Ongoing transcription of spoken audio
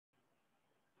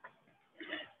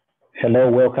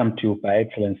Hello, welcome to By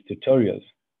Excellence Tutorials.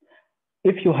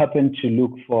 If you happen to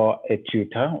look for a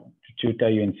tutor to tutor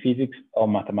you in physics or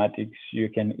mathematics, you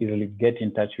can easily get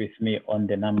in touch with me on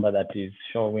the number that is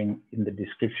showing in the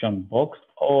description box,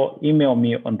 or email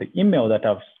me on the email that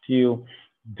I've still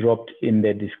dropped in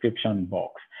the description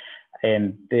box.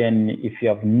 And then if you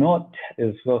have not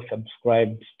as well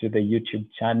subscribed to the YouTube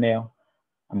channel,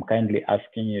 I'm kindly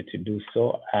asking you to do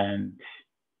so, and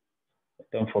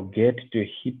don't forget to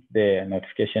hit the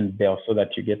notification bell so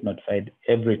that you get notified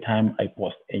every time I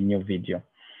post a new video.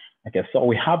 Okay, so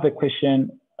we have a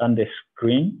question on the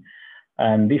screen,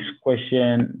 and this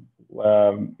question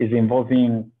is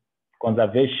involving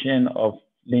conservation of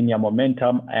linear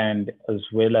momentum and as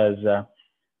well as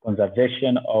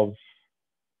conservation of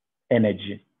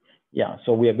energy. Yeah,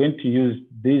 so we are going to use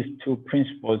these two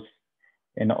principles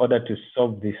in order to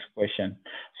solve this question.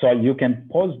 So you can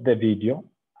pause the video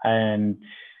and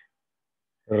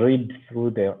read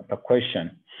through the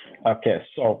question. Okay,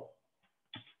 so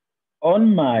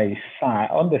on my side,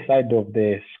 on the side of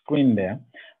the screen there,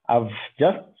 I've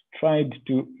just tried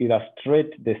to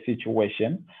illustrate the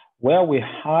situation where we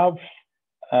have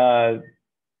a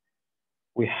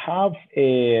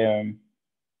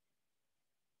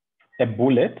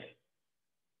bullet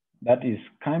that is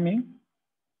coming,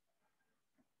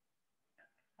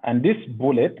 and this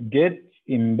bullet gets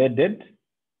embedded.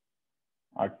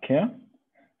 Okay,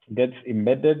 gets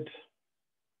embedded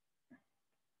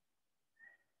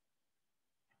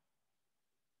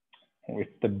with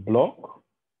the block.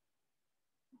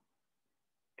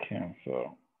 Okay,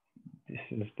 so this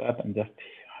is that. I'm just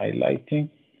highlighting,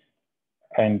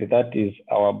 and that is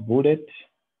our bullet.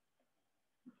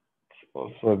 It's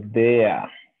also there,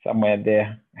 somewhere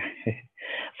there.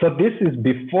 So this is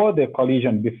before the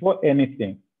collision, before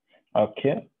anything.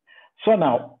 Okay, so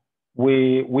now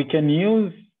we can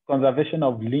use conservation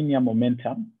of linear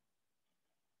momentum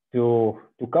to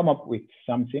come up with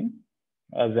something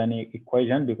as an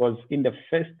equation, because in the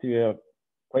first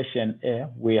question A,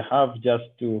 we have just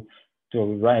to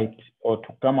write or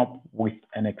to come up with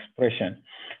an expression.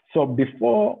 So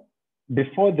before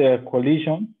the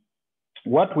collision,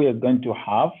 what we are going to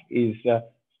have is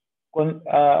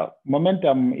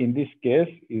momentum in this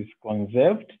case is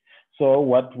conserved. So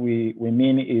what we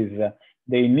mean is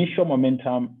the initial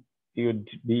momentum would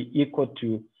be equal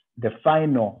to the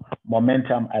final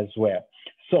momentum as well.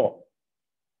 So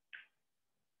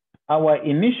our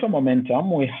initial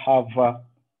momentum, we have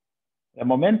the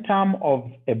momentum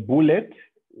of a bullet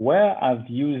where I've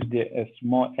used a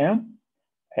small m,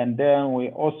 and then we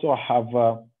also have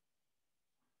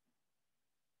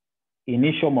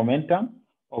initial momentum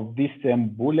of this same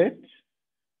bullet.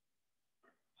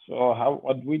 So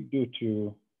what we do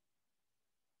to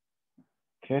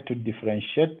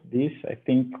differentiate this, I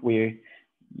think we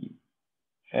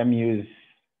use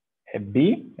a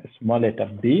B, a small letter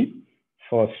B,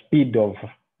 for speed of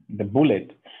the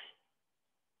bullet,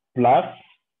 plus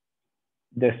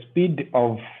the speed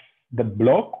of the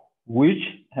block, which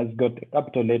has got a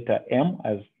capital letter M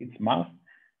as its mass.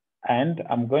 And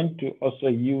I'm going to also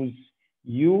use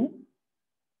U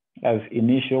as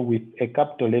initial with a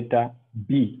capital letter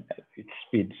B as its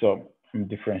speed. So I'm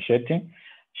differentiating,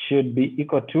 should be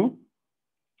equal to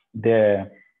the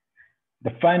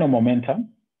final momentum.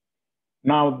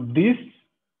 Now this,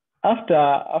 after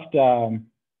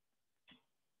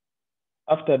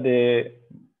the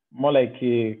more like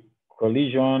a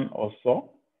collision or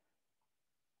so,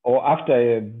 or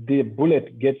after the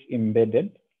bullet gets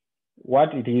embedded,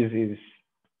 what it is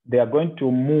they are going to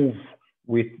move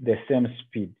with the same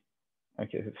speed.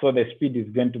 Okay, so the speed is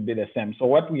going to be the same. So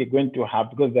what we are going to have,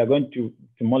 because they're going to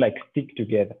more like stick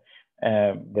together,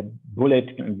 the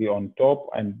bullet can be on top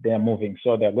and they're moving.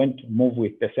 So they're going to move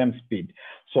with the same speed.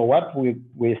 So what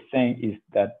we're saying is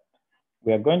that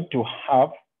we are going to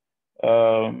have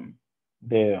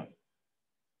the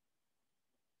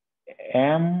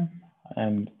M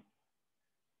and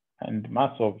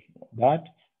mass of that,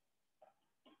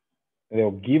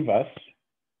 they'll give us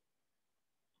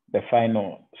the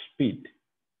final speed.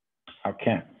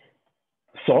 Okay,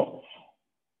 so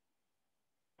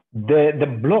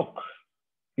the block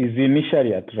is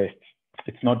initially at rest.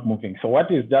 It's not moving. So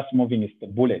what is just moving is the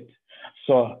bullet.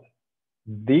 So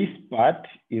this part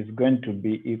is going to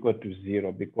be equal to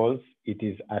 0 because it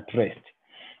is at rest.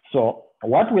 So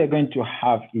what we are going to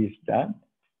have is that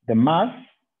the mass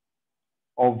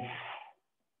of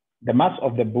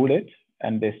the bullet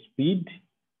and the speed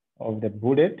of the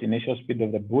bullet, initial speed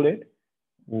of the bullet,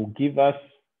 will give us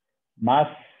mass,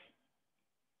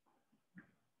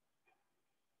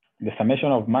 the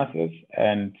summation of masses,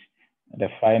 and the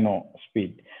final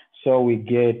speed. So we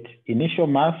get initial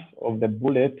mass of the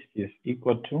bullet is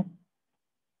equal to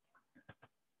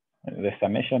the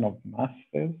summation of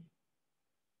masses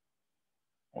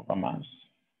over mass,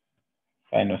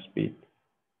 final speed.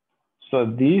 So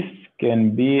this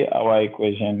can be our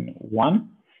equation 1,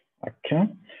 okay?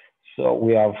 So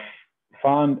we have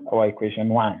found our equation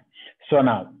 1. So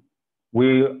now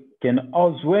we can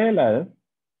as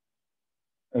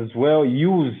well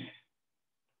use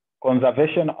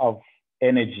conservation of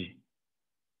energy.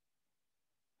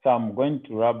 So I'm going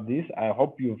to wrap this. I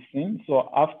hope you've seen. So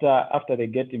after they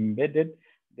get embedded,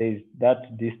 there's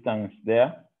that distance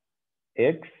there,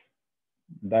 x,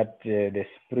 that the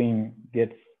spring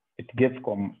gets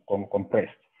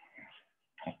compressed.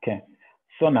 Okay.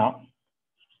 So now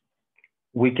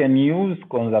we can use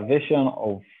conservation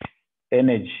of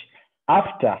energy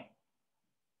after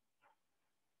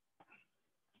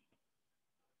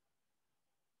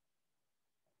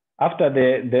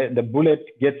the bullet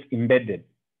gets embedded.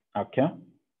 Okay.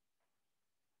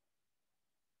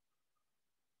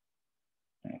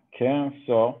 Okay,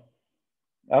 so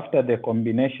after the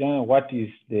combination, what is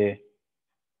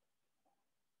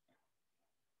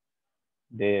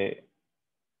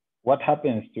what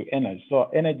happens to energy? So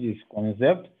energy is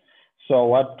conserved. So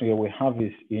what we have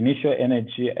is initial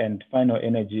energy and final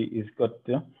energy is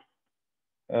the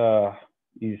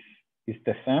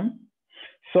same.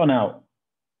 So now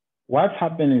what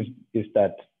happens is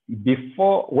that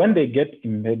when they get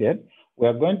embedded, we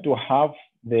are going to have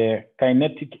the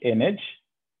kinetic energy.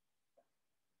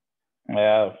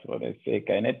 So let's say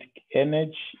kinetic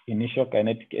energy, initial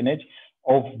kinetic energy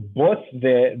of both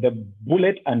the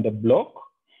bullet and the block,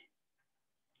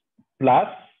 plus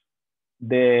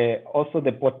also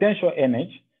the potential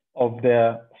energy of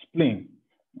the spring.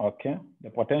 Okay, the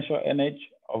potential energy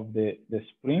of the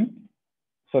spring.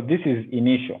 So this is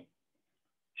initial,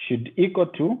 should equal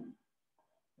to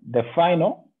the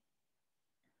final.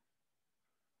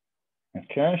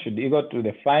 Okay, should equal to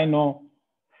the final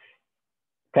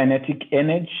kinetic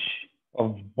energy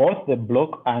of both the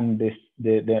block and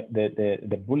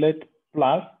the bullet,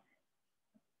 plus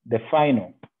the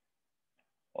final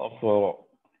also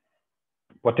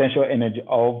potential energy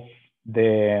of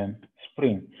the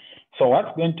spring. So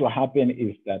what's going to happen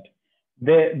is that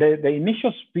the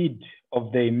initial speed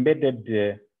of the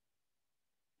embedded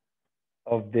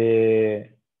of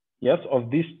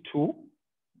these two,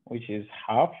 which is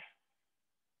half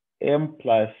m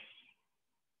plus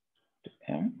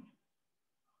m,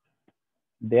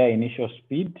 their initial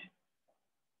speed,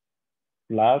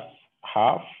 plus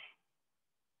half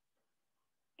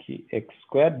kx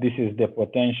squared. This is the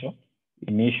potential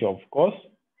initial, of course.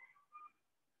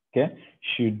 Okay,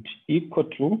 should equal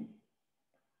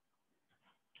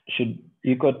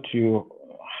to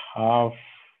half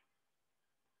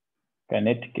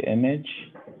kinetic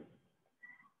energy,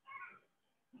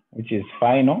 which is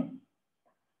final,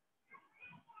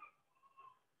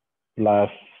 plus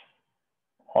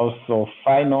also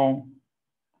final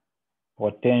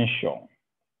potential.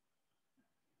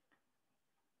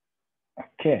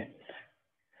 Okay,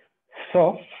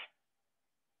 so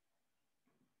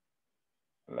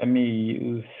let me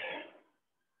use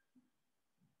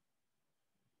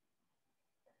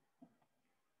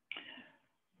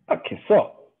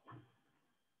so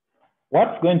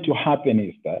what's going to happen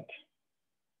is that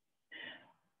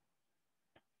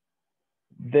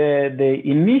the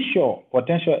initial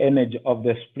potential energy of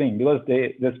the spring, because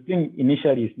the spring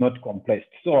initially is not compressed,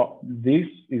 so this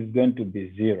is going to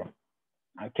be 0.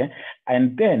 Okay,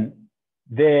 and then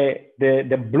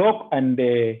the block and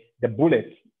the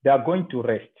bullets, they are going to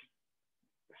rest.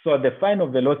 So the final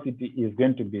velocity is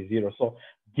going to be 0. So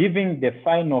giving the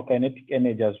final kinetic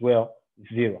energy as well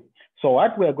 0. So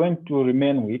what we're going to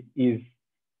remain with is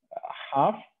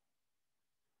half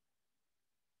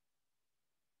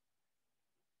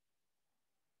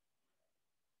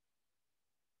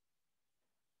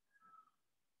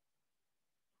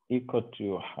equal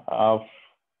to half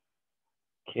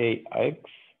kx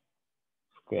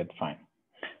squared, fine.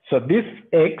 So this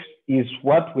x is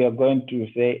what we are going to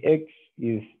say x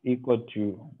is equal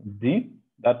to d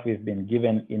that we've been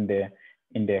given in the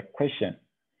question.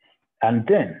 And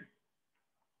then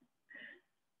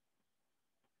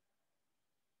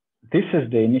this is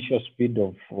the initial speed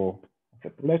of the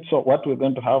bullet. So what we're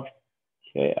going to have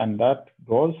here, and that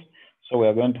goes, so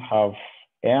we're going to have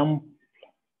m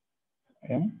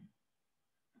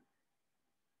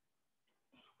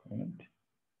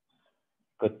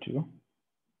equal to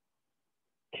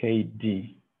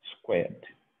kd squared.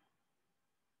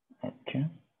 Okay.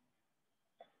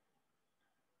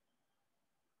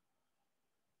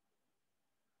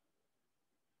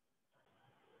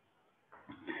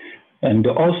 And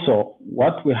also,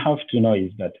 what we have to know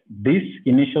is that this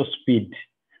initial speed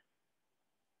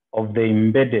of the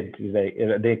embedded,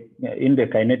 in the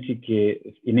kinetic,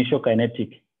 initial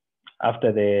kinetic,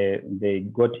 after they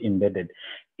got embedded,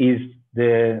 is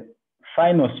the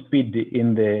final speed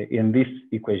in this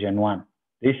equation 1.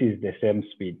 This is the same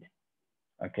speed.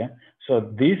 Okay,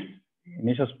 so this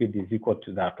initial speed is equal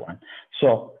to that one.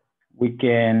 So we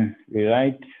can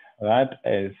rewrite that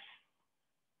as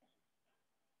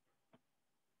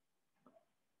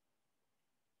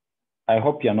I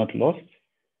hope you're not lost.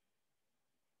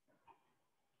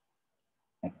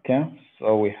 Okay,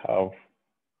 so we have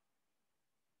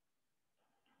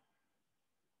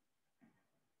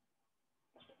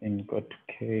got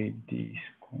KD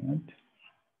squared.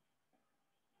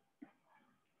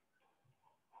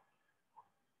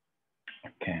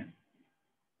 Okay,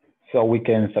 so we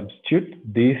can substitute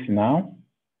this now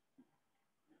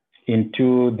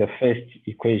into the first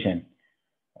equation,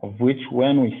 of which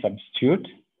when we substitute,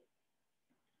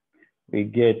 we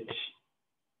get,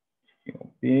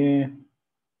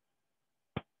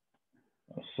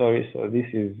 sorry, so this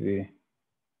is the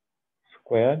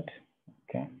squared,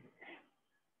 okay,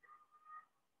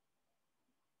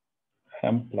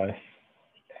 m plus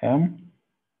m,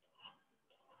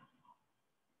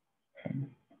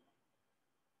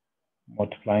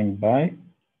 multiplying by,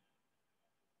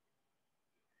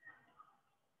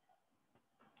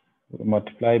 we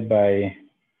multiply by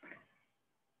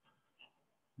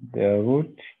the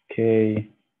root k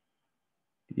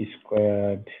d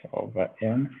squared over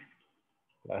m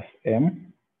plus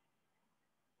m.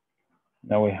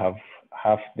 Now we have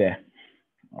half there,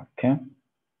 okay?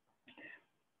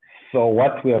 So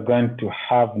what we are going to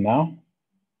have now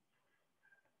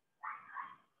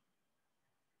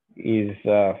is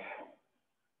the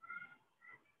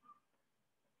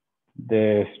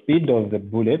speed of the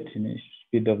bullet.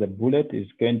 Speed of the bullet is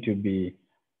going to be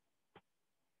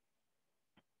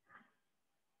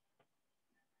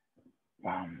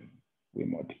we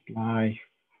multiply,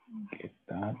 get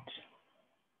that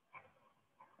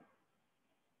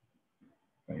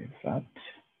by that.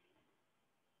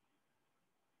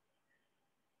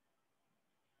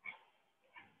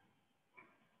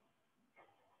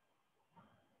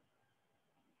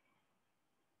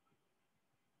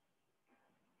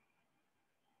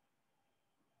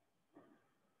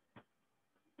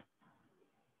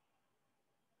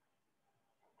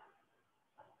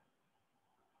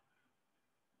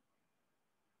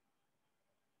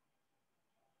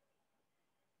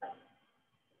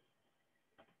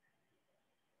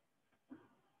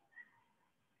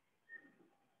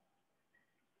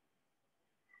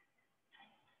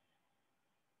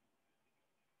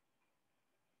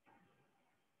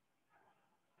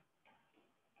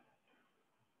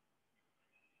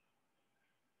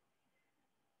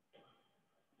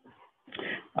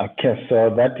 Okay, so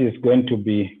that is going to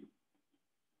be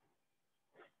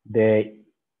the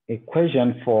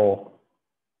equation for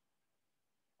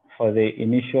the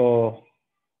initial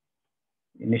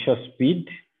speed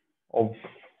of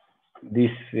this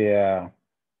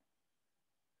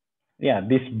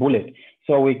this bullet.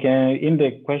 So we can, in the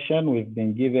equation we've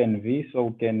been given v, so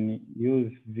we can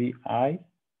use vi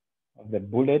of the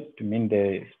bullet to mean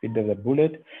the speed of the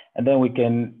bullet, and then we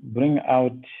can bring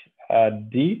out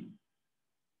d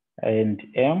and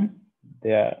m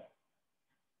there.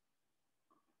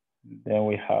 Then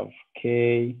we have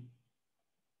k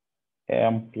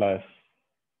m plus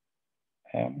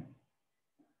m,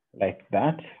 like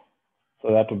that.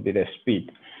 So that would be the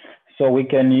speed. So we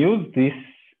can use this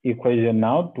equation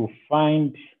now to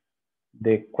find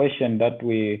the question that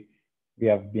we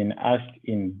have been asked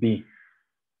in B.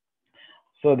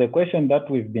 So the question that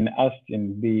we've been asked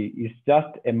in B is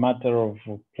just a matter of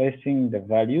placing the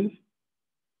values.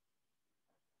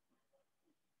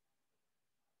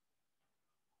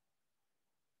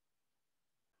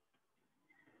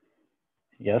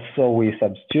 Yes, so we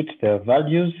substitute the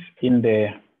values in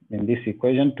this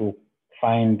equation to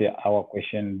find our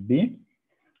question B.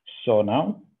 So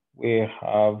now we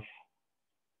have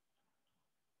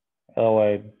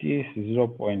our this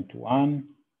 0.1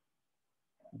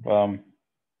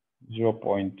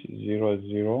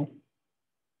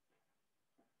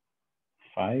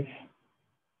 0.005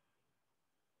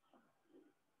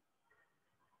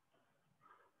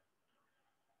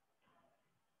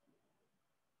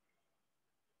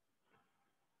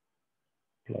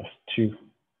 plus 2.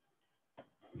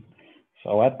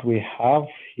 So what we have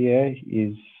here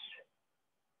is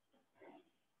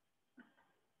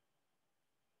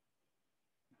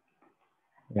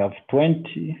we have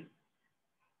 20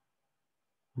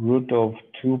 root of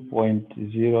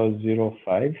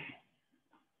 2.005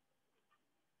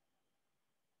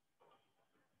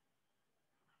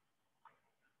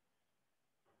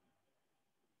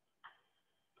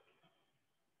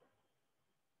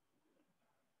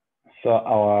 So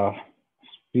our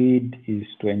speed is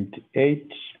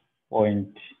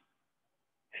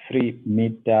 28.3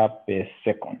 meter per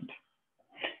second.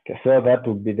 Okay, so that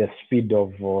would be the speed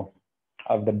of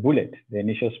the bullet, the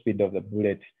initial speed of the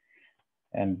bullet.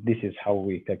 And this is how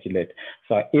we calculate.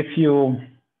 So if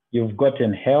you've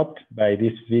gotten helped by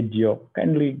this video,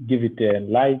 kindly give it a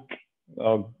like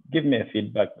or give me a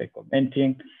feedback by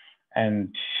commenting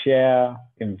and share,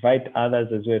 invite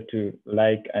others as well to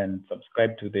like and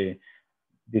subscribe to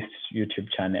this YouTube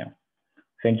channel.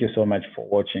 Thank you so much for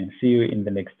watching. See you in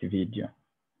the next video.